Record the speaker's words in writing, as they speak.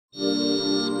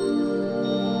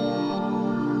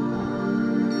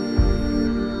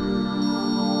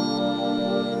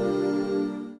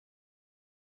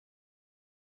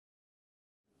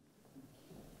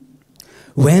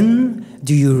When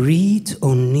do you read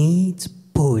or need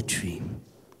poetry?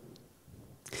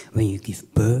 When you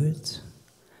give birth,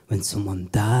 when someone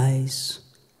dies,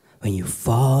 when you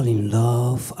fall in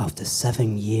love after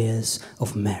 7 years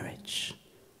of marriage.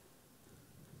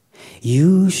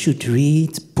 You should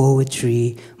read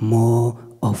poetry more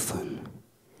often.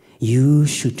 You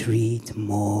should read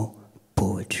more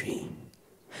poetry.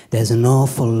 There's an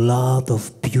awful lot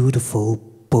of beautiful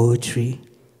poetry.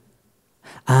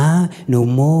 I know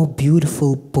more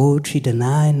beautiful poetry than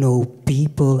I know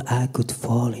people I could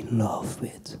fall in love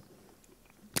with.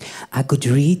 I could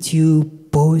read you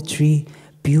poetry,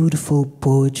 beautiful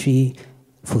poetry,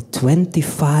 for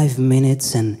 25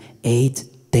 minutes and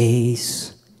 8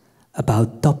 days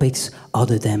about topics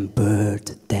other than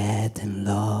birth, death, and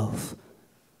love.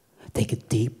 Take a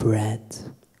deep breath,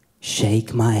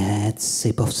 shake my head,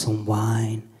 sip of some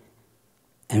wine,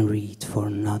 and read for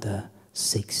another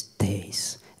 6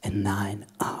 days and 9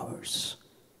 hours.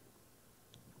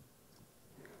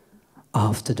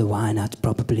 After the wine, I'd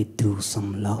probably do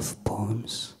some love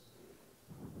poems.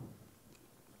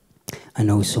 I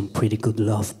know some pretty good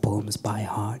love poems by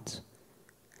heart.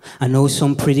 I know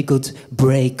some pretty good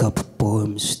breakup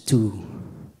poems too.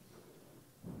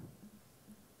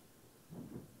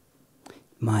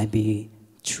 Might be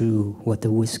true what the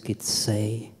Whiskits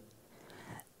say.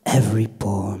 Every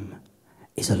poem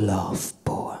is a love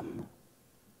poem.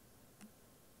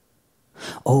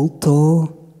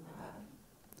 Although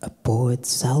a poet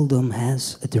seldom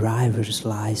has a driver's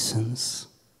license,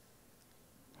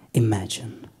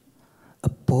 imagine a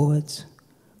poet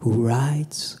who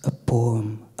writes a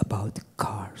poem about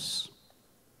cars.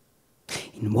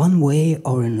 In one way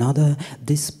or another,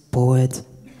 this poet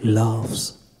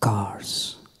loves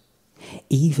cars,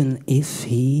 even if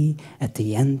he, at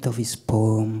the end of his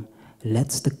poem,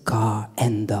 lets the car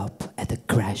end up at a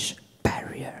crash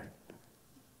barrier.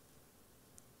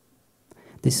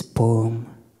 This poem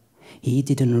he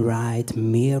didn't write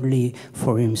merely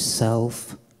for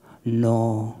himself,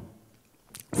 nor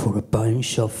for a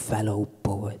bunch of fellow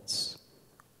poets.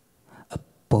 A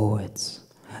poet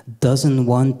doesn't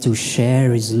want to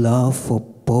share his love for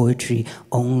poetry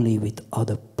only with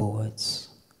other poets.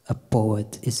 A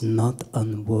poet is not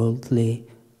unworldly.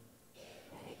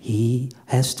 He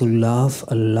has to love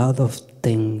a lot of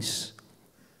things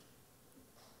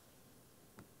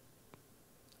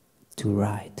to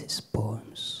write his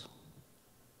poems.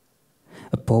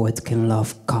 A poet can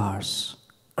love cars,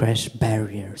 crash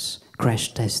barriers,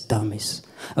 crash test dummies.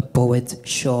 A poet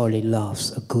surely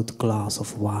loves a good glass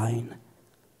of wine.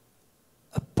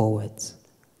 A poet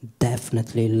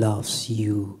definitely loves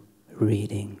you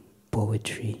reading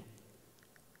poetry.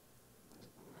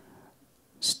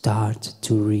 Start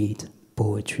to read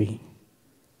poetry.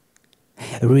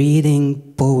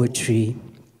 Reading poetry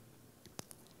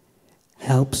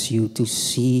helps you to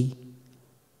see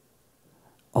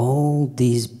all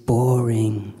these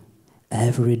boring,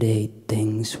 everyday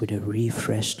things with a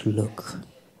refreshed look.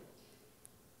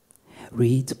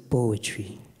 Read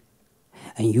poetry,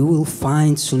 and you will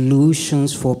find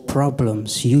solutions for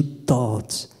problems you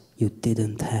thought you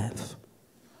didn't have.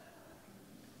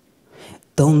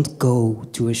 Don't go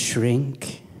to a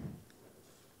shrink.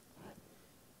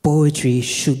 Poetry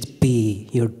should be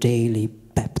your daily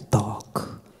pep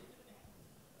talk.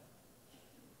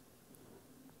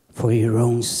 For your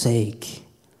own sake,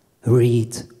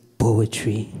 read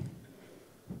poetry.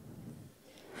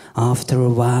 After a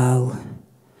while,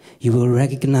 you will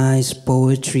recognize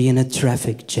poetry in a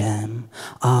traffic jam.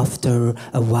 After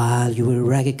a while, you will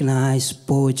recognize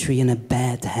poetry in a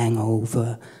bad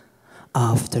hangover.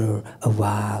 After a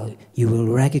while, you will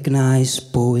recognize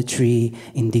poetry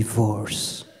in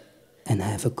divorce and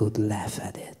have a good laugh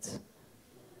at it.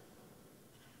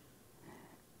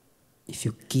 If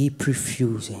you keep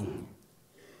refusing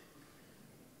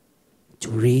to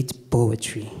read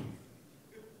poetry,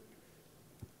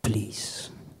 please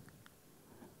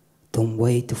don't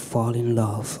wait to fall in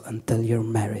love until you're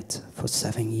married for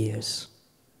 7 years.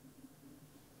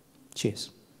 Cheers.